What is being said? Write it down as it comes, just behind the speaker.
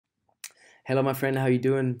Hello, my friend. How you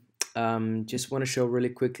doing? Just want to show really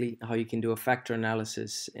quickly how you can do a factor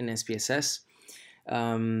analysis in SPSS.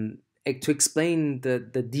 To explain the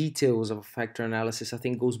details of a factor analysis, I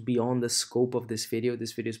think goes beyond the scope of this video.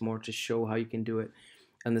 This video is more to show how you can do it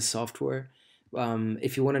in the software.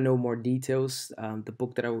 If you want to know more details, the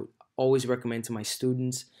book that I would always recommend to my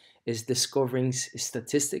students is Discovering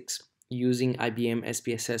Statistics Using IBM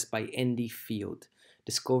SPSS by Andy Field.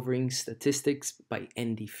 Discovering Statistics by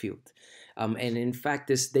Andy Field. And in fact,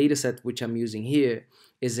 this dataset which I'm using here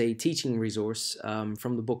is a teaching resource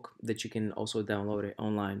from the book that you can also download it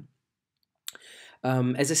online.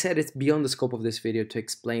 As I said, it's beyond the scope of this video to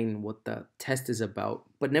explain what the test is about,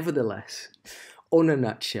 but nevertheless, on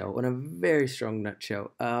a very strong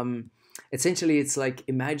nutshell, essentially it's like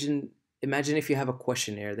imagine if you have a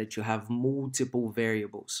questionnaire that you have multiple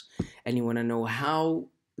variables and you want to know how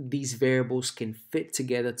these variables can fit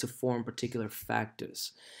together to form particular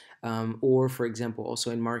factors. Or for example,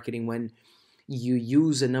 also in marketing, when you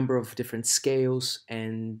use a number of different scales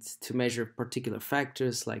and to measure particular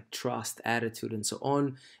factors like trust, attitude, and so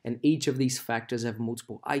on, and each of these factors have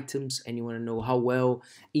multiple items, and you want to know how well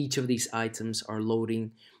each of these items are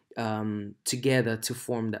loading together to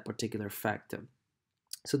form that particular factor.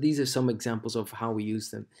 So these are some examples of how we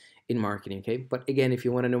use them in marketing, okay? But again, if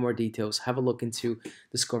you want to know more details, have a look into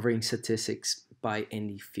Discovering Statistics by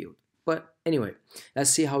Andy Field. But anyway, let's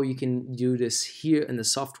see how you can do this here in the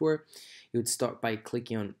software. You would start by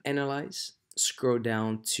clicking on Analyze, scroll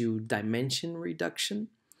down to Dimension Reduction.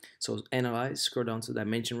 So Analyze, scroll down to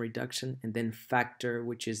Dimension Reduction, and then Factor,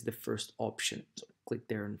 which is the first option. So click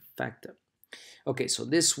there on Factor. Okay, so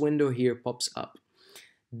this window here pops up.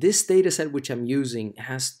 This dataset which I'm using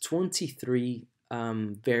has 23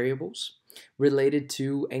 variables related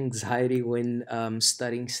to anxiety when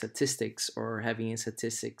studying statistics or having a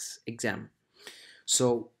statistics exam.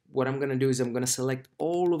 So what I'm going to do is I'm going to select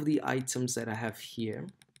all of the items that I have here.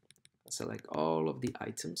 Select all of the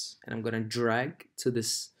items, and I'm going to drag to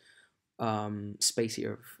this space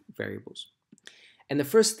here of variables. And the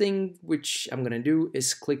first thing which I'm going to do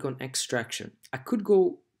is click on extraction. I could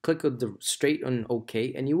go click on straight on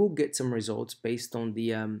OK, and you will get some results based on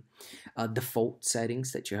the default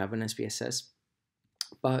settings that you have in SPSS.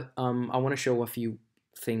 But I want to show a few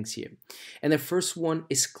things here. And the first one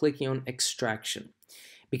is clicking on extraction.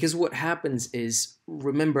 Because what happens is,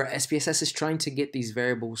 remember, SPSS is trying to get these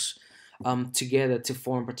variables together to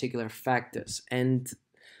form particular factors. And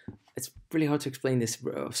it's really hard to explain this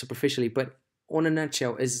superficially, but on a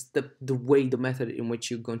nutshell is the method in which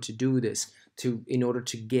you're going to do this in order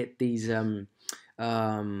to get these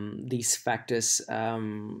factors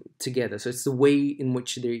together. So it's the way in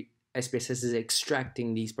which the SPSS is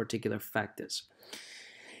extracting these particular factors.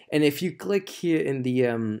 And if you click here in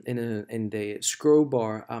the scroll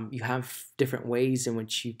bar, you have different ways in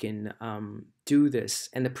which you can do this.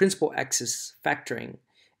 And the principal axis factoring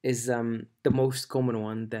is the most common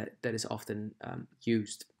one that is often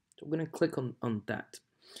used. So I'm going to click on that.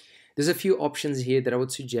 There's a few options here that I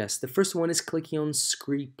would suggest. The first one is clicking on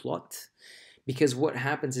Scree Plot, because what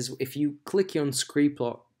happens is if you click on Scree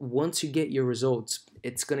Plot, once you get your results,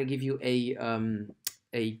 it's going to give you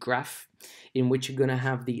a graph in which you're going to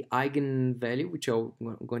have the eigenvalue, which I'm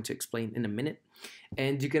going to explain in a minute,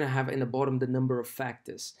 and you're going to have in the bottom the number of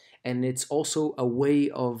factors. And it's also a way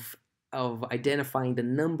of identifying the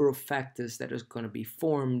number of factors that is going to be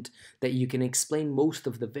formed, that you can explain most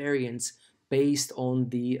of the variance based on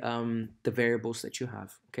the variables that you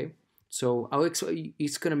have. Okay, so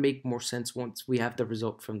it's going to make more sense once we have the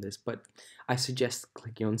result from this, but I suggest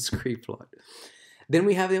clicking on Scree Plot. Then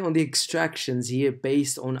we have it on the extractions here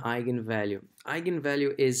based on eigenvalue.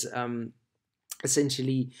 Eigenvalue is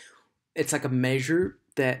essentially, it's like a measure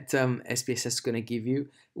that SPSS is going to give you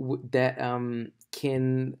that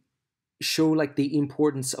can show like the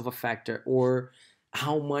importance of a factor or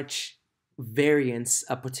how much variance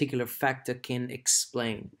a particular factor can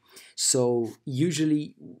explain. So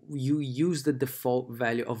usually you use the default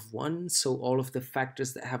value of 1, so all of the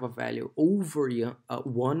factors that have a value over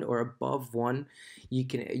 1 or above 1,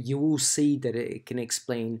 you will see that it can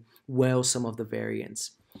explain well some of the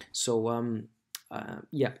variance. So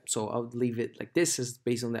yeah, so I would leave it like this, is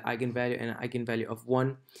based on the eigenvalue and an eigenvalue of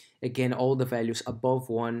 1. Again, all the values above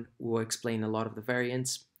 1 will explain a lot of the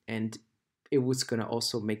variance, and it was going to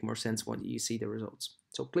also make more sense when you see the results.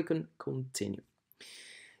 So click on continue.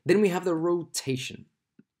 Then we have the rotation.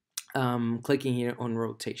 Clicking here on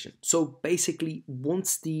rotation. So basically,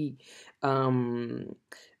 once the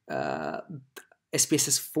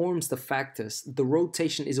SPSS forms the factors, the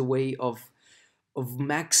rotation is a way of of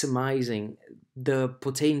maximizing the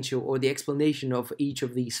potential or the explanation of each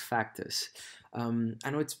of these factors. I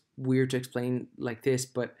know it's weird to explain like this,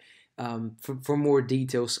 but for more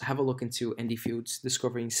details, have a look into ND Fields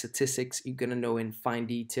Discovering Statistics. You're gonna know in fine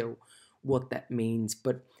detail what that means.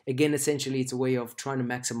 But again, essentially, it's a way of trying to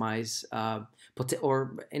maximize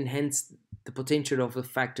or enhance the potential of the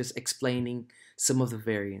factors explaining some of the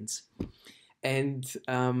variance. And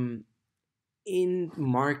in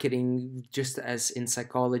marketing, just as in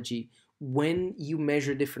psychology, when you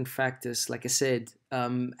measure different factors, like I said,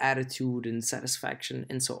 attitude and satisfaction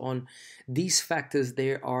and so on, these factors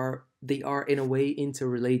they are in a way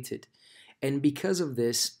interrelated, and because of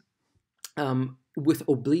this, with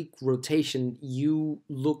oblique rotation, you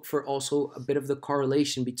look for also a bit of the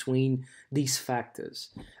correlation between these factors.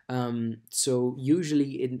 So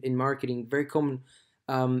usually in marketing, very common,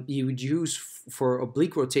 you would use for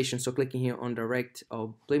oblique rotation, so clicking here on direct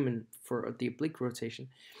Blimen for the oblique rotation,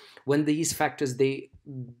 when these factors,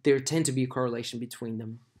 there tend to be a correlation between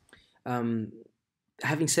them.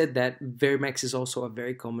 Having said that, Varimax is also a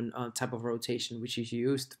very common type of rotation which is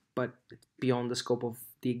used, but beyond the scope of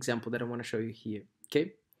the example that I want to show you here.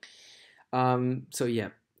 Okay. So yeah,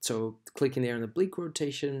 so clicking there on the oblique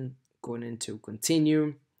rotation, going into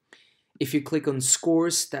continue. If you click on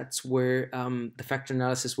scores, that's where the factor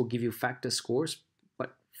analysis will give you factor scores,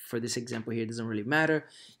 but for this example here, it doesn't really matter.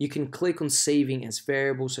 You can click on saving as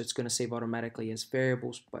variables, so it's going to save automatically as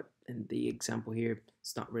variables, but in the example here,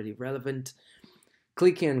 it's not really relevant.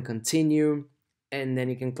 Clicking on continue, and then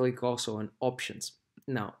you can click also on options.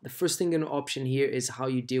 Now, the first thing in the option here is how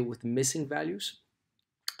you deal with missing values.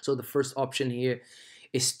 So the first option here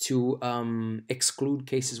is to exclude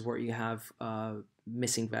cases where you have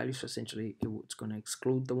missing values. So essentially, it's going to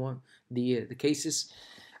exclude the cases.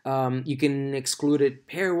 You can exclude it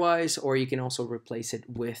pairwise, or you can also replace it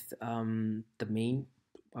with the main.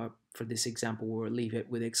 For this example, we'll leave it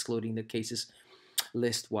with excluding the cases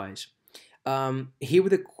list-wise. Here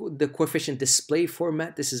with the coefficient display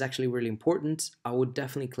format, this is actually really important. I would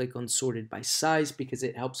definitely click on sorted by size because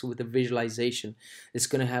it helps with the visualization. It's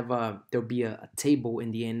going to have there'll be a table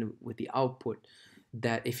in the end with the output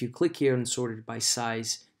that if you click here on sorted by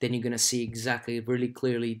size, then you're going to see exactly really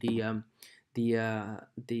clearly the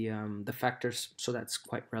factors. So that's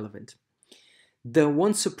quite relevant. The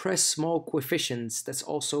one suppress small coefficients, that's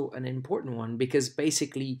also an important one because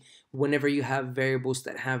basically whenever you have variables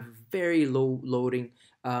that have very low loading,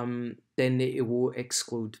 then it will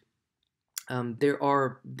exclude. There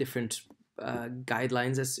are different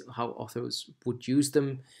guidelines as how authors would use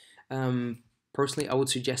them. Personally, I would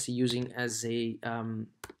suggest using as a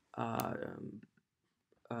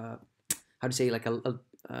how to say, like a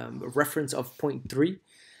reference of 0.3.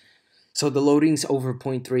 So the loadings over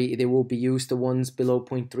 0.3, they will be used. The ones below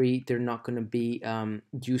 0.3, they're not going to be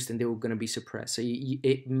used, and they were going to be suppressed. So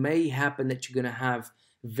it may happen that you're going to have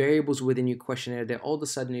variables within your questionnaire that all of a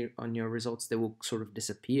sudden on your results, they will sort of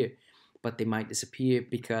disappear. But they might disappear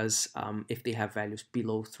because if they have values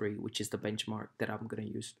below 3, which is the benchmark that I'm going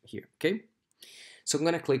to use here. Okay. So I'm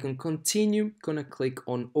going to click on continue, going to click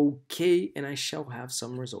on OK, and I shall have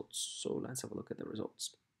some results. So let's have a look at the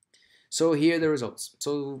results. So here are the results.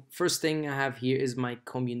 So first thing I have here is my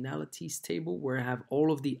communalities table, where I have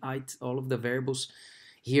all of the variables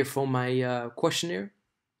here from my questionnaire.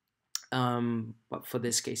 But for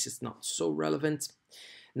this case, it's not so relevant.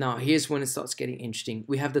 Now here's when it starts getting interesting.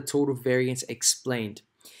 We have the total variance explained.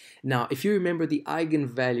 Now, if you remember the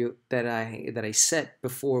eigenvalue that I set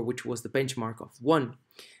before, which was the benchmark of 1.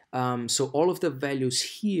 So all of the values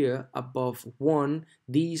here above 1,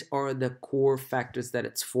 these are the core factors that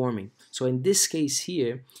it's forming. So in this case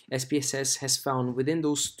here, SPSS has found within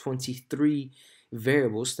those 23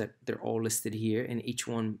 variables that they're all listed here, and each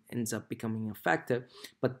one ends up becoming a factor.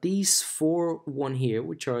 But these 1 here,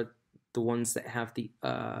 which are the ones that have the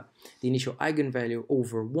initial eigenvalue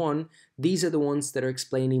over 1, these are the ones that are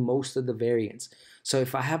explaining most of the variance. So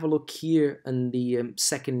if I have a look here in the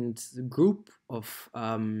second group of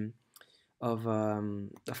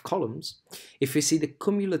columns, if you see the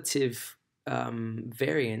cumulative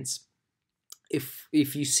variance, if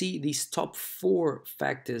you see these top 4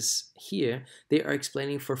 factors here, they are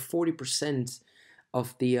explaining for 40%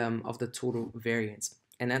 of the total variance,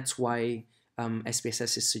 and that's why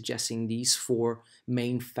SPSS is suggesting these 4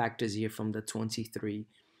 main factors here from the 23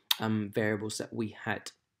 variables that we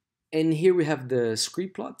had. And here we have the Scree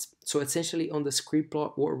Plot. So essentially on the Scree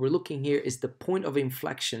Plot, what we're looking here is the point of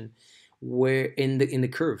inflection where in the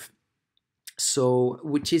curve. So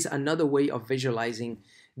which is another way of visualizing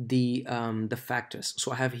the factors.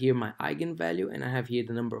 So I have here my eigenvalue, and I have here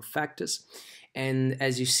the number of factors. And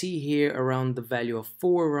as you see here, around the value of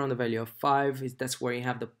 4, around the value of 5, that's where you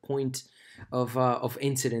have the point of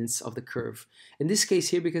incidence of the curve. In this case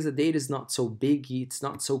here, because the data is not so big, it's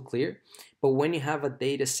not so clear. But when you have a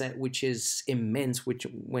data set which is immense,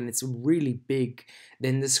 when it's really big,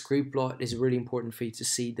 then the Scree plot is really important for you to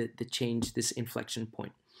see the change, this inflection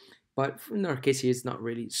point. But in our case here, it's not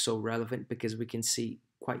really so relevant because we can see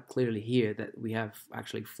quite clearly here that we have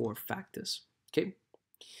actually 4 factors. Okay.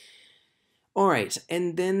 All right,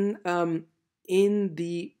 and then in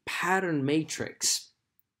the pattern matrix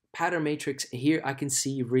here, I can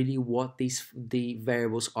see really what the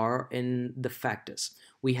variables are in the factors.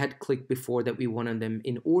 We had clicked before that we wanted them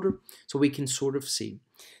in order, so we can sort of see.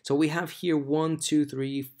 So we have here 1, 2,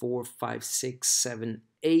 3, 4, 5, 6, 7,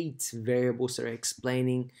 8 variables that are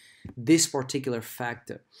explaining this particular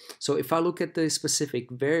factor. So if I look at the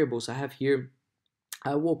specific variables, I have here,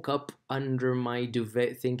 I woke up under my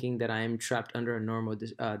duvet thinking that I am trapped under a normal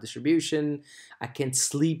distribution. I can't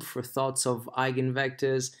sleep for thoughts of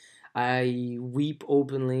eigenvectors. I weep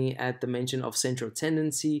openly at the mention of central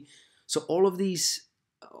tendency. So all of these,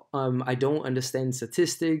 I don't understand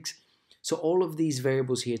statistics. So all of these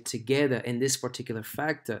variables here together in this particular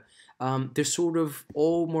factor, they're sort of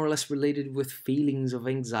all more or less related with feelings of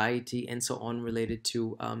anxiety and so on, related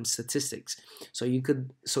to statistics. So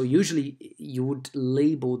usually you would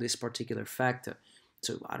label this particular factor.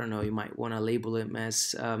 So I don't know, you might want to label it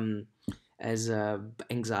as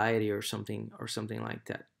anxiety or something like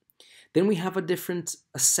that. Then we have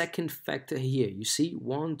a second factor here. You see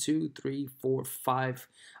 1, 2, 3, 4, 5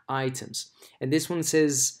 items, and this one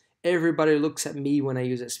says, everybody looks at me when I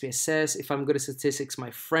use SPSS. If I'm good at statistics,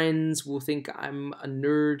 my friends will think I'm a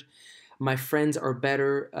nerd. My friends are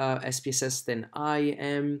better SPSS than I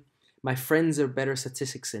am. My friends are better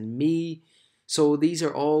statistics than me. So these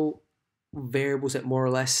are all variables that more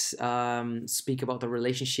or less speak about the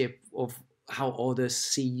relationship of how others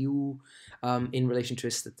see you in relation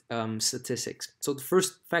to statistics. So the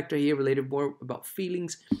first factor here related more about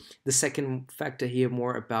feelings. The second factor here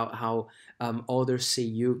more about how others see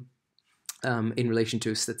you in relation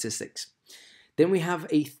to statistics. Then we have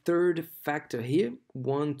a third factor here.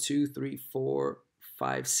 1, 2, 3, 4,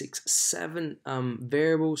 5, 6, 7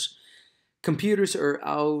 variables. Computers are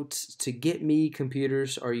out to get me.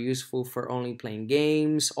 Computers are useful for only playing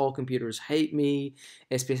games. All computers hate me.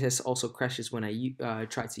 SPSS also crashes when I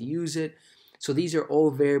try to use it. So these are all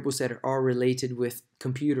variables that are related with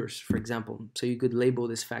computers, for example. So you could label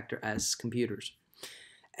this factor as computers.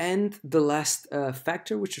 And the last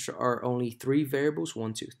factor, which are only 3 variables,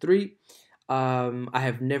 1, 2, 3. I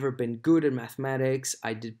have never been good at mathematics.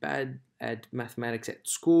 I did bad at mathematics at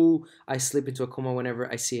school. I slip into a coma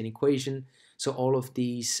whenever I see an equation. So all of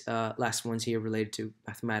these last ones here related to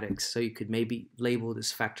mathematics. So you could maybe label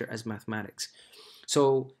this factor as mathematics.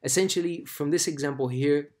 So essentially from this example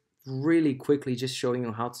here, really quickly just showing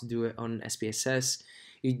you how to do it on SPSS.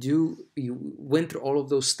 You went through all of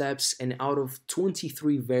those steps, and out of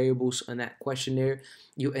 23 variables on that questionnaire,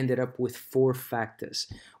 you ended up with 4 factors.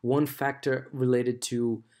 1 factor related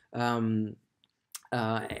to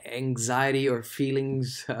anxiety or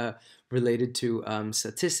feelings related to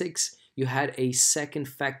statistics. You had a second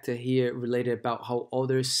factor here related about how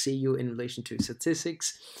others see you in relation to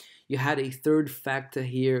statistics. You had a third factor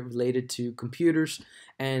here related to computers,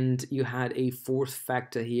 and you had a fourth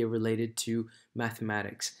factor here related to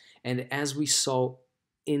mathematics. And as we saw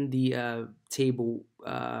in the table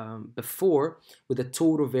before, with the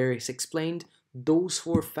total variance explained, those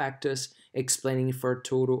 4 factors explaining for a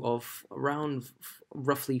total of around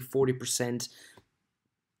roughly 40%,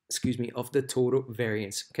 of the total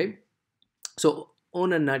variance. Okay, so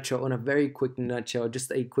on a very quick nutshell,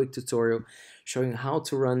 just a quick tutorial showing how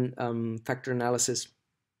to run factor analysis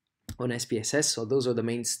on SPSS. So those are the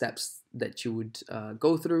main steps that you would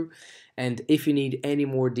go through. And if you need any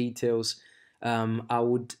more details, I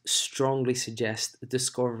would strongly suggest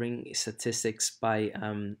Discovering Statistics by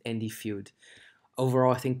Andy Feud.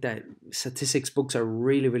 Overall, I think that statistics books are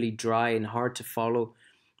really, really dry and hard to follow,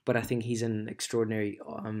 but I think he's an extraordinary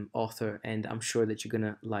author, and I'm sure that you're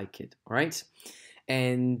gonna like it. All right.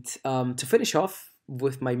 And to finish off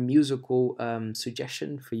with my musical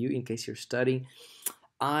suggestion for you, in case you're studying,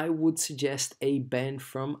 I would suggest a band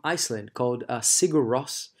from Iceland called Sigur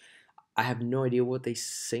Rós. I have no idea what they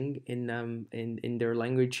sing in their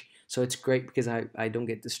language, so it's great because I don't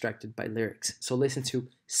get distracted by lyrics. So listen to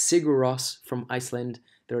Sigur Rós from Iceland.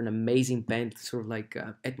 They're an amazing band, sort of like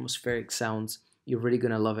atmospheric sounds. You're really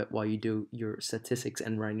gonna love it while you do your statistics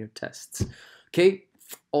and run your tests. Okay,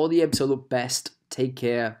 all the absolute best. Take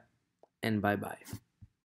care, and bye-bye.